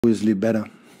Obviously better.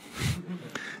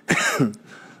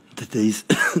 The days,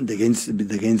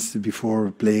 the games before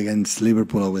play against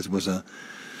Liverpool always was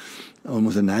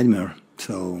almost a nightmare.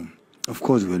 So of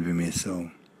course it will be missed. So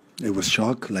it was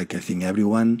shock, like I think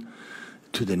everyone,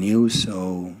 to the news.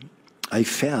 So I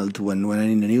felt when I'm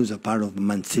in the news, a part of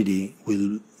Man City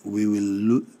will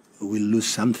lose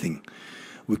something.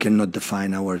 We cannot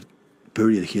define our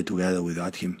period here together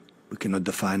without him. We cannot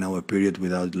define our period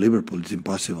without Liverpool. It's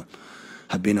impossible.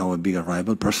 Have been our bigger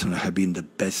rival. Personally, have been the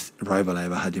best rival I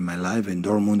ever had in my life. In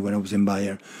Dortmund when I was in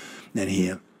Bayern, and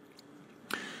here.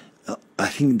 I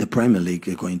think the Premier League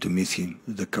is going to miss him.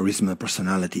 The charisma,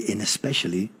 personality, and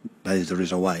especially that is the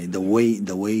reason why the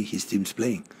way his team's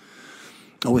playing.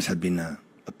 Always had been a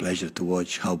pleasure to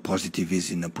watch how positive he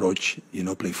is in approach. You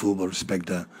know, play football, respect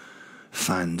the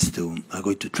fans. Are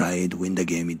going to try it, win the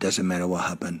game. It doesn't matter what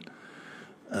happened.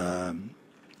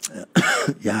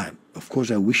 Yeah, of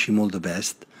course, I wish him all the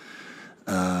best.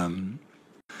 But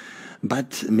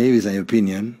maybe it's an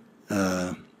opinion.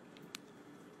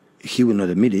 He will not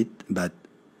admit it, but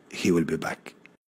he will be back.